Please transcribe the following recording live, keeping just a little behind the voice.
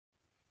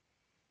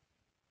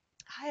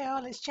Hi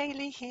all, it's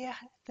Jaylee here.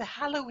 The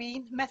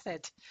Halloween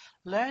method.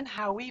 Learn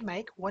how we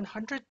make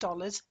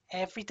 $100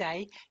 every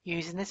day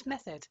using this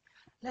method.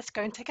 Let's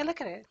go and take a look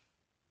at it.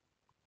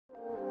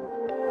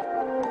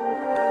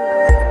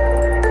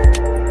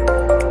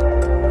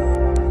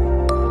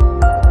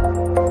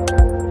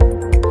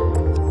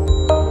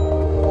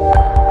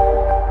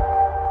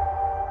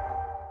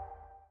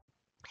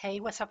 Hey,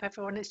 what's up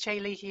everyone? It's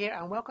Jaylee here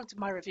and welcome to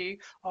my review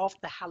of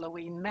the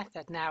Halloween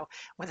method. Now,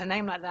 with a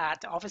name like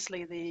that,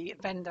 obviously the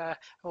vendor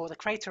or the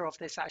creator of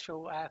this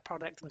actual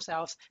product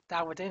themselves,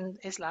 Dawood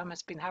Islam,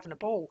 has been having a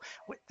ball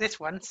with this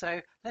one.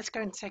 So let's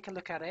go and take a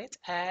look at it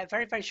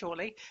very, very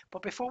shortly.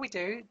 But before we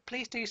do,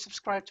 please do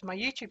subscribe to my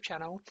YouTube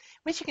channel,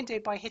 which you can do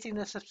by hitting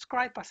the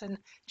subscribe button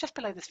just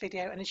below this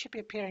video, and it should be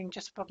appearing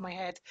just above my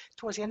head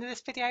towards the end of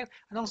this video.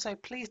 And also,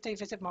 please do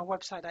visit my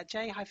website at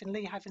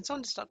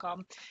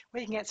j-lee-saunders.com,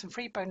 where you can get some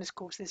free bonus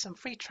courses, some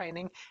free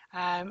training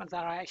that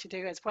I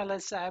actually do, as well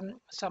as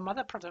some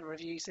other product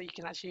reviews that you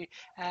can actually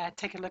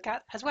take a look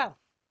at as well.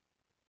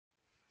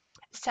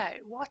 So,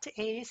 what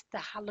is the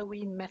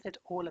Halloween method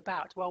all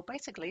about? Well,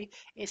 basically,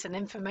 it's an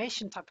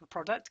information type of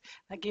product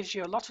that gives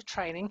you a lot of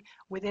training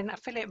within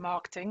affiliate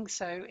marketing.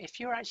 So, if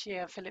you're actually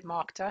an affiliate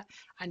marketer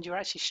and you're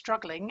actually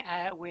struggling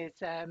with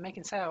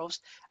making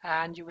sales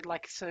and you would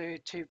like to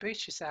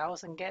boost your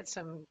sales and get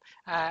some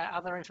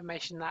other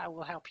information that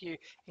will help you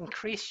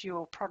increase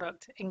your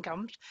product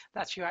incomes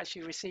that you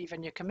actually receive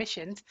and your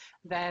commissions,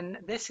 then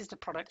this is the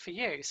product for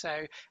you.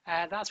 So,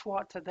 that's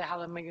what the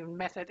Halloween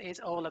method is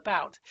all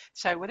about.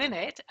 So, within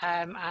it,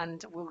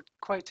 and we'll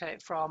quote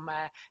it from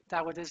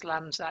Dawood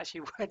Islam's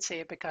actually words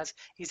here because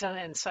he's done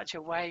it in such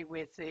a way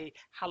with the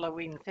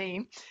Halloween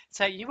theme.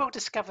 So you will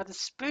discover the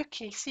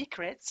spooky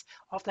secrets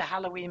of the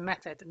Halloween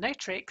method. No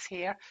tricks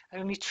here,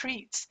 only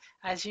treats,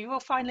 as you will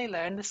finally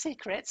learn the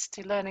secrets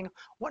to learning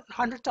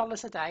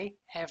 $100 a day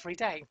every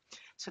day.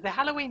 So the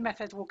Halloween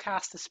method will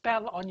cast a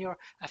spell on your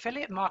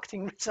affiliate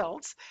marketing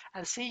results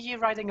and see you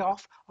riding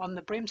off on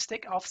the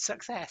broomstick of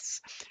success.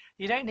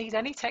 You don't need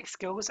any tech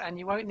skills and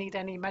you won't need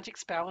any magic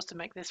spells to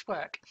make this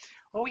work.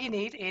 All you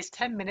need is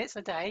 10 minutes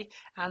a day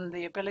and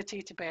the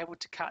ability to be able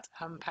to cut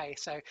and pay.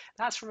 So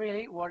that's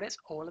really what it's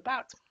all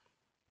about.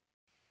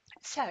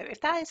 So if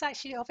that is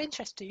actually of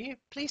interest to you,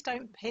 please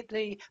don't hit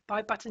the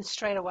buy button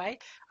straight away.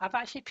 I've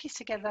actually pieced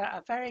together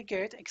a very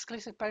good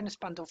exclusive bonus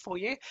bundle for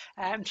you.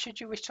 Should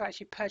you wish to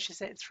actually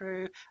purchase it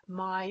through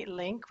my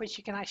link, which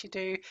you can actually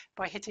do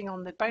by hitting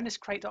on the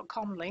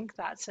bonuscrate.com link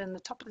that's in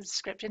the top of the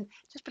description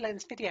just below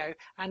this video,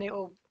 and it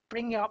will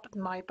bring up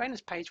my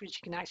bonus page, which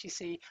you can actually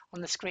see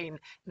on the screen.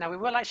 Now we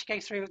will actually go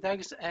through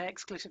those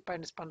exclusive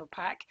bonus bundle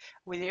pack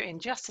with you in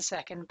just a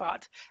second,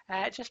 but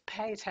just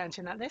pay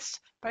attention that this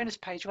bonus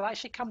page will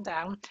actually come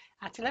down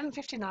at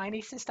 11:59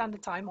 Eastern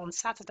Standard Time on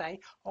Saturday,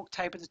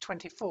 October the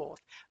 24th.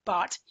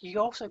 But you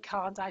also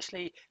can't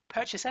actually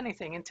purchase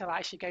anything until it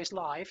actually goes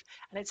live,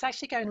 and it's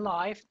actually going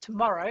live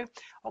tomorrow,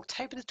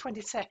 October the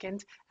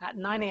 22nd at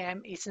 9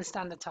 a.m. Eastern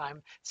Standard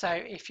Time. So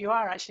if you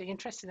are actually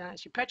interested in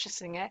actually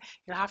purchasing it,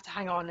 you'll have to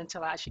hang on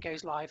until it actually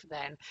goes live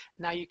then.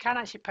 Now you can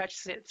actually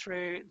purchase it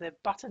through the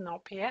button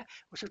up here,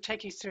 which will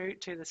take you through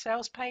to the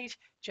sales page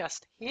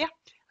just here,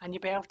 and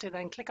you'll be able to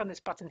then click on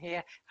this button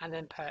here and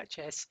then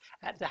purchase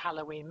the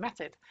Halloween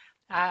method.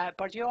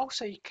 But you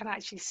can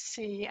actually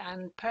see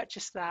and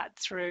purchase that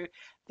through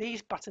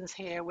these buttons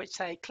here, which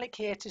say click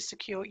here to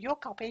secure your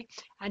copy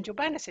and your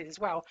bonuses as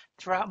well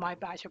throughout my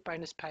batch of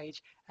bonus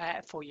page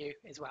for you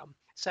as well.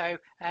 So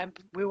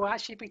we will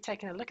actually be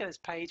taking a look at this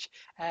page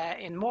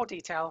in more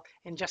detail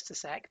in just a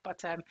sec.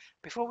 But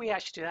before we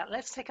actually do that,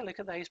 let's take a look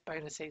at those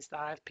bonuses that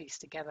I've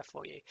pieced together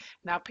for you.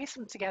 Now, I've pieced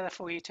them together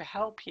for you to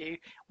help you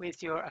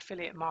with your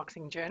affiliate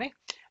marketing journey.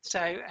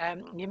 So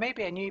you may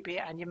be a newbie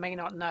and you may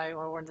not know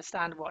or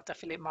understand what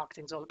affiliate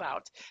marketing is all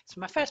about. So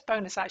my first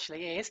bonus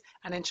actually is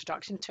an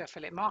introduction to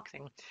affiliate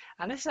marketing.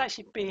 And this has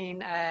actually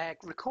been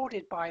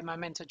recorded by my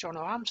mentor, John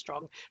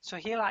Armstrong. So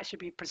he'll actually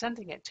be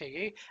presenting it to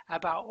you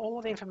about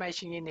all the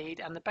information you need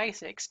and the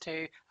basics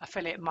to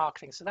affiliate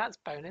marketing. So that's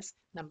bonus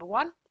number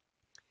one.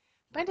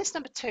 Bonus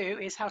number two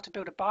is how to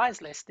build a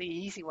buyers list the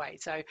easy way.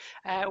 So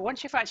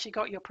once you've actually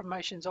got your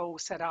promotions all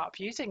set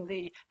up using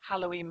the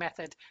Halloween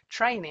method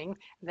training,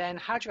 then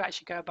how do you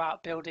actually go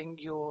about building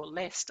your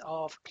list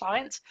of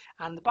clients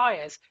and the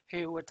buyers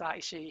who would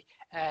actually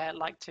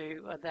like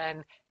to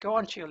then go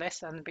onto your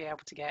list and be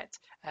able to get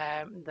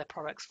the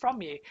products from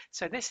you.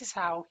 So this is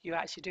how you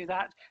actually do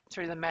that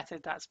through the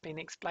method that's been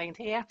explained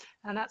here,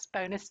 and that's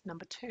bonus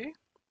number two.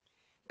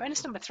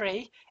 Bonus number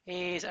three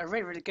is a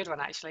really, really good one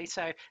actually.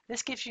 So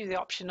this gives you the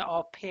option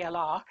of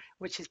PLR,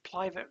 which is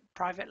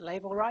private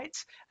label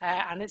rights,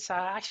 and it's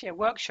actually a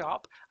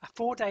workshop, a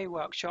 4-day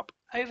workshop,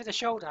 over the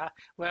shoulder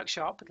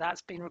workshop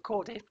that's been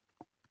recorded.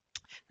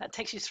 that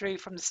takes you through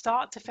from the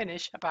start to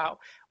finish about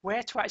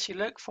where to actually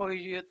look for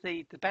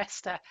the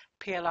best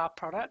PLR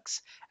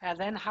products, and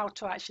then how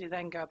to actually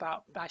then go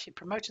about actually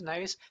promoting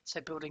those.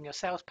 So building your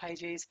sales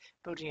pages,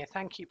 building your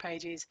thank you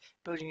pages,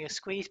 building your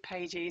squeeze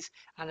pages,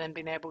 and then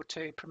being able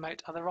to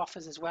promote other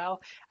offers as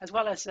well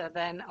as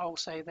then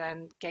also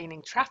then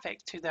gaining traffic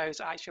to those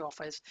actual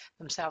offers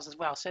themselves as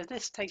well. So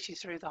this takes you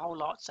through the whole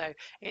lot. So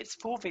it's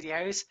 4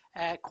 videos,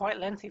 quite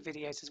lengthy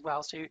videos as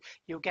well. So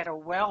you'll get a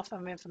wealth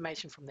of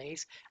information from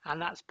these,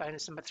 and that's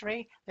bonus number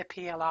 3, the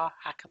PLR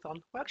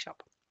Hackathon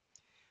Workshop.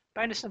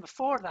 Bonus number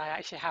 4 that I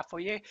actually have for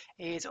you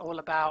is all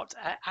about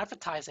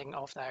advertising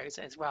of those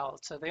as well.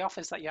 So the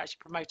offers that you're actually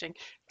promoting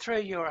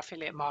through your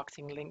affiliate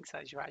marketing links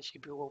that you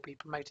actually will be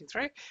promoting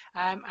through.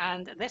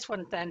 And this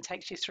one then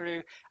takes you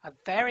through a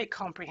very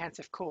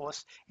comprehensive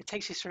course. It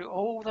takes you through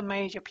all the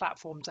major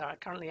platforms that are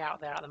currently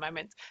out there at the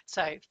moment.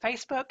 So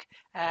Facebook,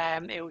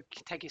 it will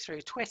take you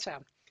through Twitter,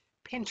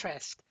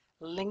 Pinterest,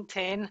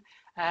 LinkedIn,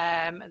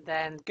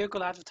 then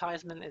Google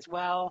advertisement as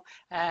well,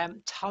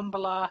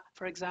 Tumblr,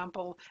 for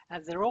example,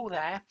 they're all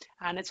there,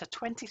 and it's a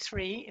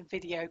 23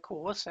 video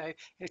course, so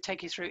it'll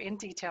take you through in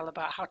detail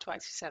about how to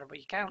actually set up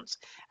your accounts,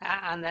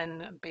 and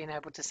then being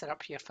able to set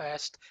up your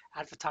first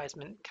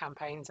advertisement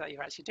campaigns that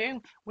you're actually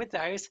doing with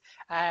those,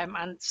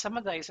 and some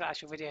of those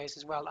actual videos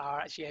as well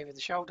are actually over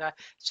the shoulder.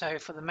 So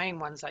for the main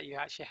ones that you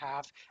actually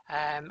have,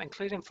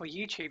 including for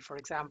YouTube, for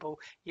example,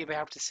 you'll be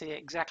able to see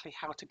exactly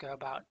how to go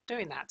about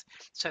doing that.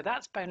 So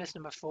that's bonus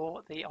number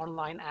 4, the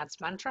online ads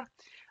mantra.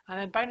 And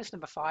then bonus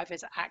number 5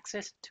 is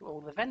access to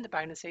all the vendor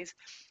bonuses,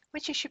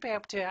 which you should be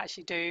able to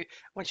actually do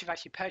once you've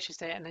actually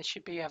purchased it, and it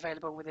should be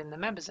available within the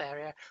members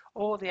area,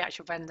 or the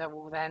actual vendor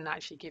will then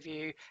actually give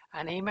you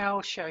an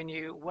email showing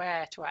you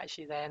where to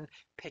actually then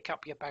pick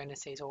up your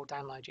bonuses or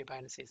download your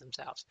bonuses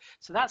themselves.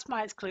 So that's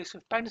my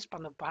exclusive bonus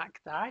bundle pack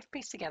that I've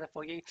pieced together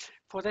for you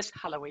for this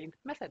Halloween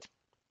method.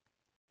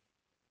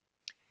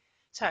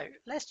 So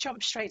let's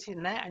jump straight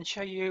in there and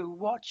show you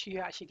what you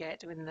actually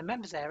get in the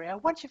members area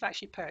once you've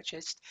actually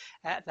purchased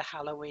the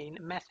Halloween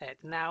method.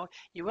 Now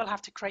you will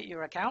have to create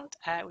your account,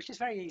 which is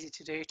very easy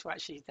to do, to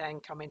actually then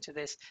come into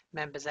this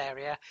members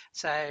area.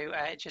 So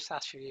it just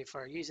asks you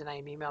for a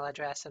username, email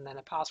address, and then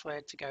a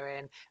password to go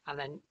in, and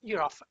then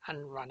you're off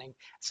and running.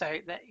 So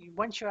that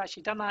once you've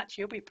actually done that,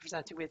 you'll be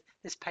presented with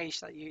this page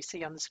that you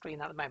see on the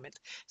screen at the moment.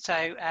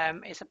 So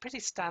it's a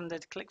pretty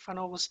standard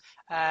ClickFunnels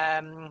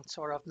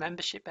sort of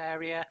membership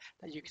area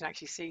that you can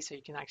actually see. So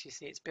you can actually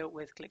see it's built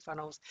with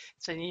ClickFunnels.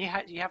 So you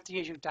have the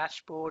usual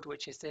dashboard,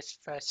 which is this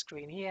first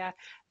screen here,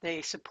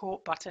 the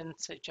support button,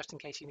 so just in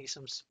case you need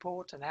some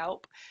support and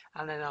help,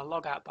 and then a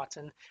logout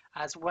button,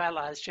 as well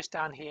as just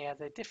down here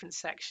the different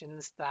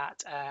sections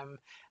that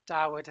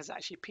Darwood has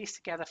actually pieced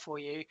together for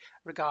you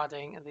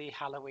regarding the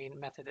Halloween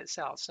method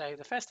itself. So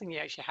the first thing you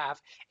actually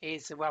have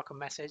is the welcome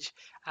message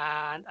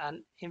and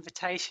an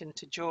invitation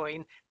to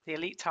join the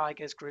Elite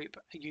Tigers group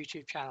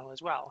YouTube channel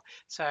as well.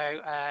 So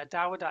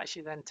Darwood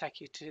actually then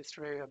take you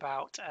through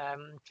about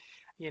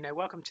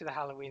welcome to the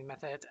Halloween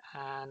method,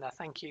 and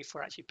thank you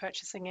for actually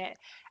purchasing it,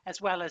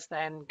 as well as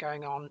then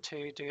going on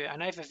to do an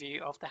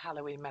overview of the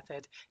Halloween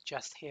method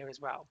just here as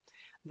well.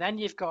 Then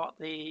you've got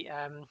the,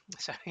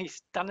 so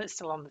he's done it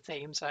still on the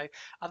theme, so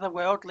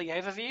otherworldly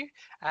overview,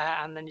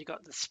 and then you've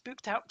got the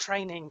spooked out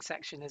training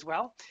section as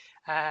well,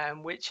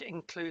 which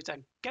includes a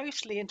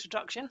ghostly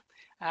introduction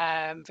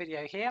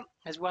video here,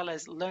 as well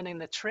as learning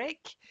the trick,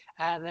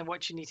 and then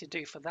what you need to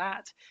do for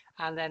that,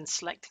 and then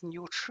selecting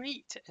your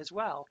treat as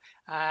well.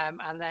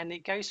 And then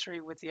it goes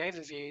through with the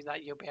overview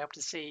that you'll be able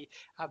to see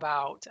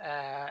about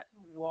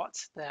what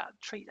that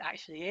treat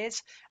actually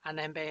is, and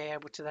then be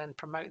able to then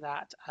promote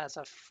that as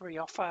a free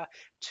offer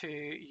to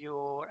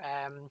your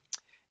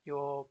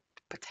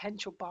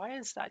potential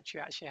buyers that you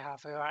actually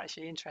have who are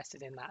actually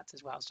interested in that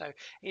as well. So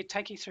it'll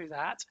take you through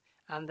that,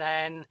 and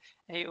then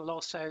it will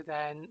also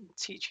then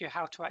teach you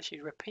how to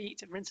actually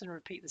rinse and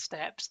repeat the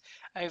steps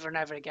over and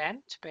over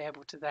again to be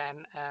able to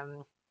then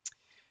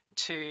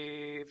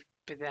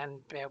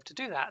be able to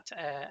do that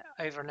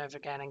over and over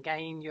again and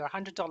gain your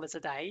 $100 a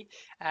day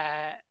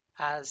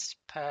as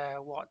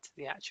per what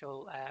the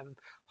actual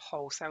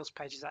whole sales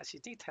page is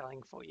actually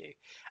detailing for you.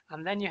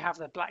 And then you have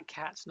the black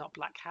cat, not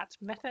black hat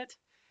method.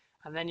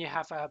 And then you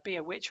have a be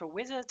a witch or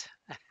wizard,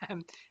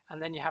 and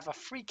then you have a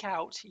freak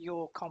out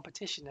your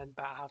competition and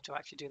about how to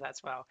actually do that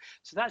as well.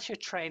 So that's your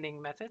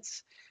training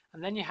methods.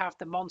 And then you have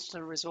the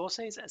monster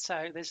resources.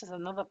 So this is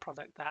another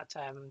product that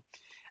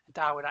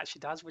Darwood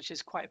actually does, which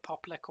is quite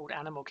popular, called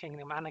Animal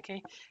Kingdom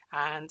Anarchy,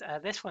 and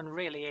this one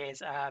really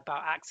is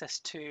about access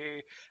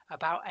to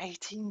about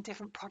 18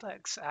 different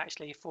products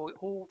actually for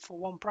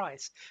one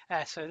price.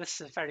 So this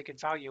is a very good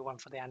value one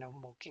for the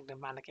Animal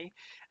Kingdom Anarchy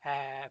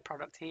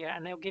product here,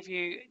 and they'll give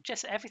you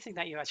just everything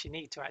that you actually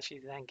need to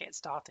actually then get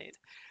started.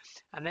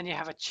 And then you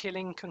have a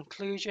chilling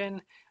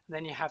conclusion,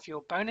 then you have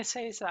your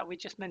bonuses that we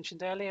just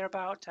mentioned earlier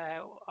about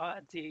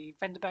the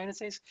vendor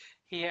bonuses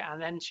here,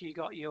 and then you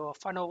got your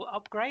funnel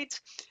upgrades.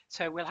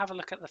 So we'll have a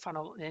look at the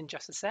funnel in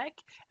just a sec,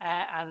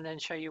 and then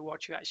show you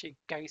what you actually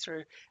go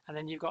through, and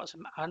then you've got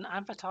some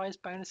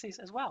unadvertised bonuses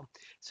as well.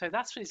 So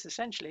that's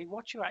essentially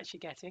what you're actually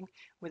getting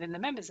within the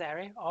members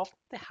area of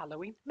the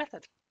Halloween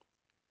method.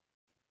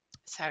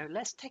 So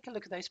let's take a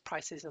look at those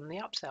prices and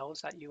the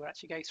upsells that you will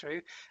actually go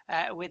through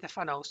with the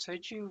funnel. So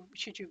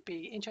should you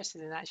be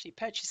interested in actually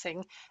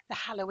purchasing the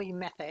Halloween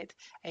method,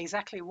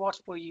 exactly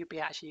what will you be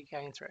actually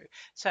going through?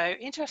 So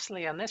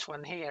interestingly on this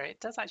one here, it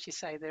does actually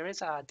say there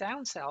is a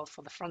downsell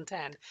for the front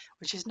end,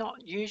 which is not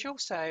usual.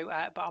 So,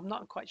 but I'm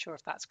not quite sure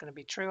if that's going to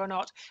be true or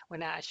not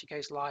when it actually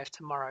goes live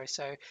tomorrow.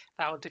 So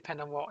that will depend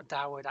on what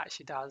Dawood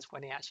actually does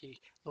when he actually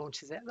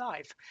launches it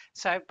live.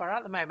 So, but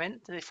at the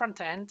moment, the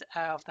front end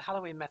of the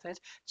Halloween method,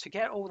 to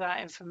get all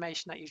that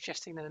information that you've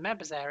just seen in the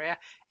members area,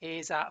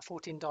 is at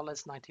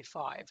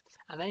 $14.95.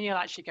 And then you'll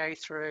actually go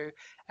through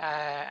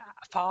 5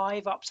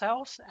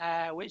 upsells,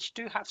 which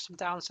do have some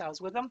downsells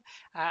with them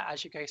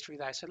as you go through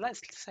those. So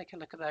let's take a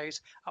look at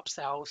those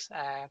upsells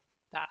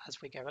that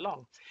as we go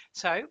along.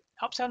 So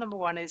upsell number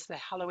 1 is the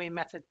Halloween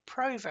Method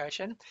Pro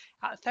version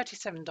at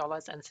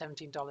 $37 and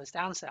 $17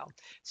 downsell.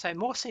 So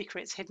more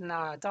secrets hidden in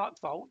our dark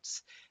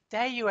vaults.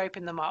 Dare you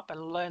open them up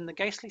and learn the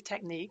ghostly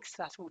techniques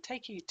that will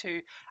take you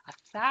to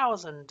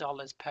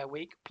 $1,000 per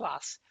week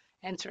plus.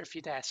 Enter if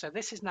you dare. So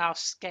this is now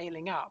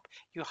scaling up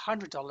your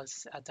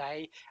 $100 a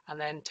day and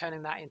then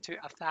turning that into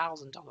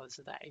 $1,000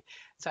 a day.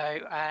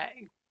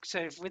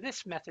 So with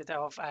this method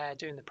of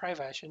doing the pro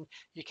version,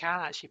 you can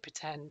actually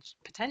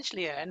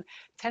potentially earn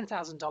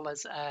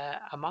 $10,000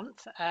 a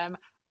month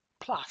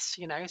plus,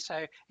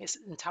 so it's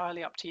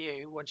entirely up to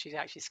you once you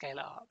actually scale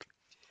it up.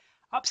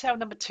 Upsell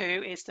number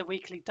 2 is the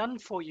weekly done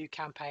for you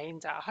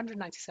campaigns at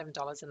 $197 and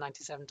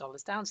 $97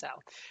 downsell.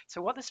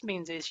 So what this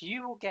means is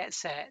you will get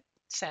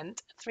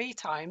sent 3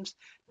 times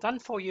done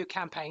for you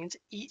campaigns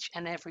each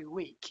and every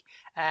week.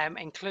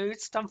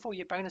 Includes done for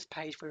you bonus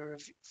page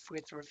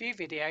with review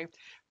video,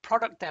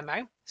 product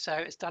demo, so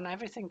it's done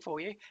everything for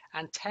you,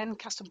 and 10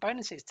 custom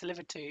bonuses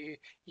delivered to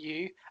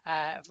you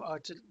or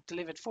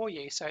delivered for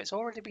you. So it's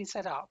already been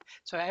set up,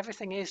 so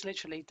everything is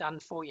literally done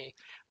for you.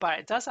 But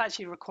it does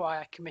actually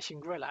require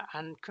Commission Gorilla,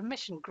 and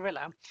Commission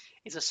Gorilla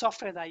is a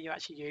software that you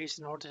actually use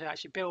in order to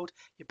actually build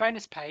your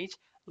bonus page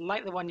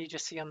like the one you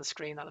just see on the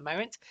screen at the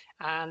moment,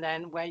 and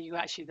then where you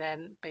actually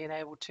then being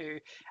able to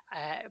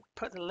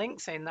put the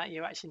links in that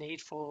you actually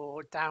need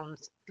for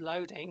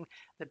downloading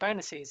the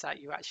bonuses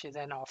that you actually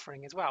then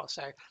offering as well.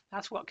 So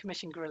that's what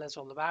Commission Gorilla is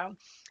all about.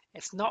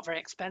 It's not very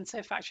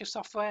expensive actual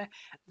software.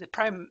 The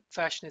pro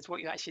version is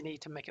what you actually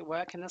need to make it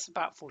work, and that's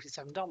about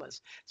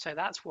 $47. So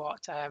that's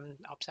what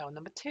upsell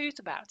number 2 is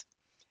about.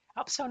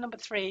 Upsell number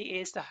 3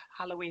 is the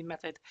Halloween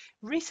Method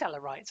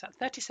reseller rights at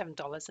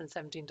 $37 and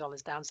 $17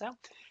 downsell.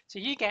 So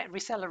you get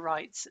reseller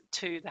rights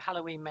to the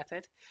Halloween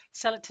Method,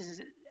 sell it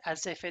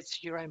as if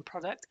it's your own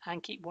product,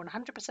 and keep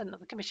 100% of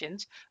the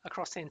commissions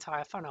across the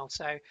entire funnel.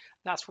 So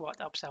that's what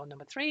upsell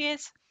number 3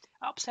 is.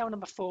 Upsell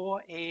number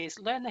 4 is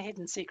learn the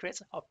hidden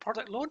secrets of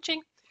product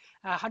launching.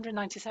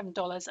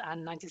 $197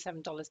 and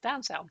 $97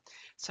 downsell.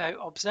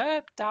 So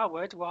observe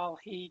Dawood while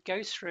he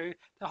goes through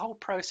the whole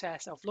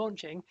process of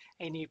launching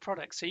a new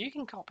product. So you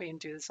can copy and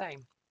do the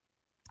same.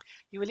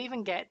 You will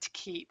even get to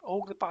keep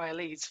all the buyer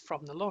leads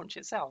from the launch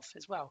itself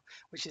as well,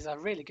 which is a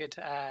really good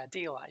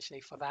deal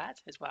actually for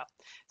that as well.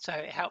 So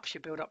it helps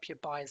you build up your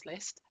buyers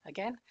list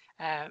again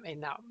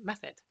in that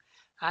method.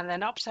 And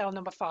then upsell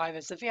number 5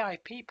 is the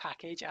VIP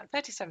package at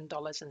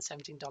 $37 and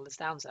 $17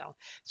 downsell.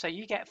 So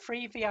you get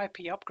free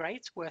VIP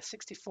upgrades worth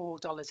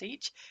 $64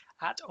 each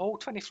at all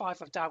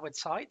 25 of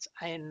Dawood's sites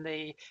in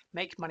the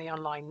Make Money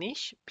Online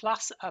niche,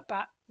 plus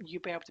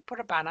you'll be able to put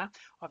a banner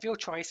of your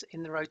choice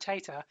in the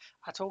rotator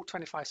at all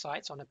 25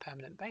 sites on a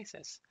permanent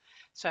basis.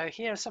 So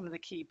here are some of the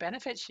key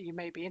benefits you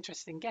may be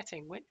interested in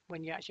getting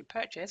when you actually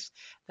purchase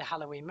the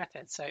Halloween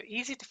method. So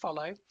easy to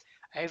follow,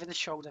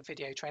 over-the-shoulder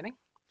video training.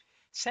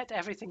 Set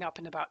everything up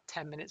in about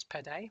 10 minutes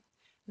per day.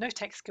 No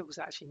tech skills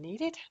actually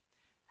needed.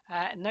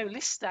 No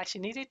lists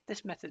actually needed.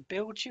 This method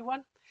builds you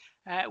one.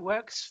 It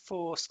works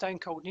for stone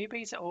cold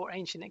newbies or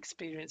ancient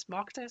experienced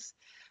marketers.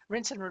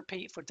 Rinse and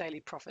repeat for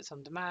daily profits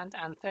on demand,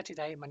 and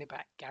 30-day money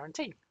back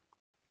guarantee.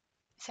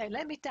 So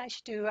let me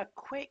actually do a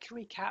quick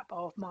recap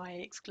of my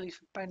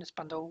exclusive bonus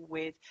bundle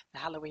with the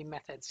Halloween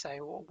method.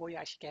 So what you're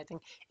actually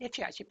getting if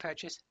you actually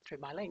purchase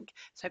through my link.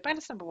 So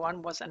bonus number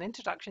 1 was an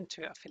introduction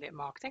to affiliate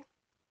marketing.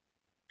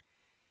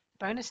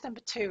 Bonus number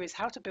 2 is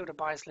how to build a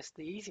buyers list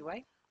the easy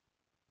way.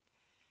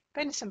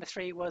 Bonus number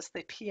 3 was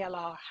the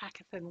PLR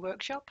Hackathon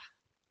workshop.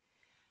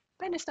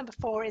 Bonus number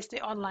 4 is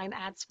the online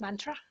ads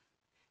mantra.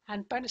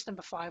 And bonus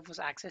number 5 was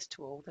access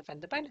to all the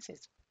vendor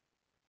bonuses.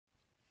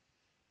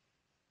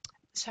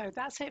 So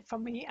that's it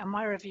from me and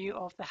my review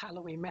of the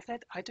Halloween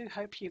method. I do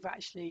hope you've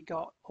actually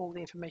got all the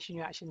information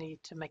you actually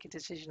need to make a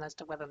decision as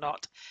to whether or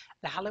not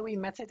the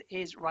Halloween method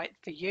is right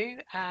for you.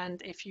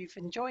 And if you've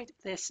enjoyed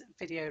this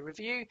video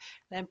review,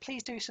 then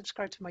please do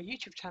subscribe to my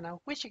YouTube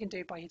channel, which you can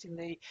do by hitting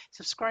the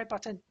subscribe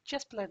button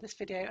just below this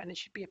video, and it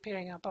should be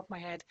appearing above my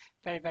head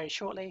very, very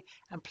shortly.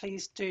 And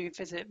please do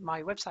visit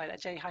my website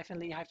at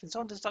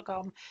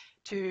j-lee-saunders.com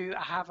to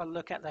have a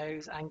look at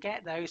those and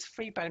get those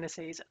free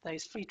bonuses,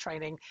 those free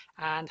training,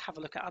 and have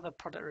a look at other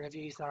product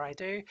reviews that I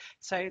do.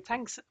 So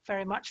thanks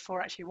very much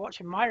for actually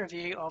watching my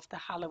review of the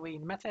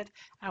Halloween method,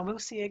 and we'll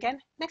see you again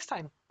next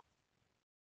time.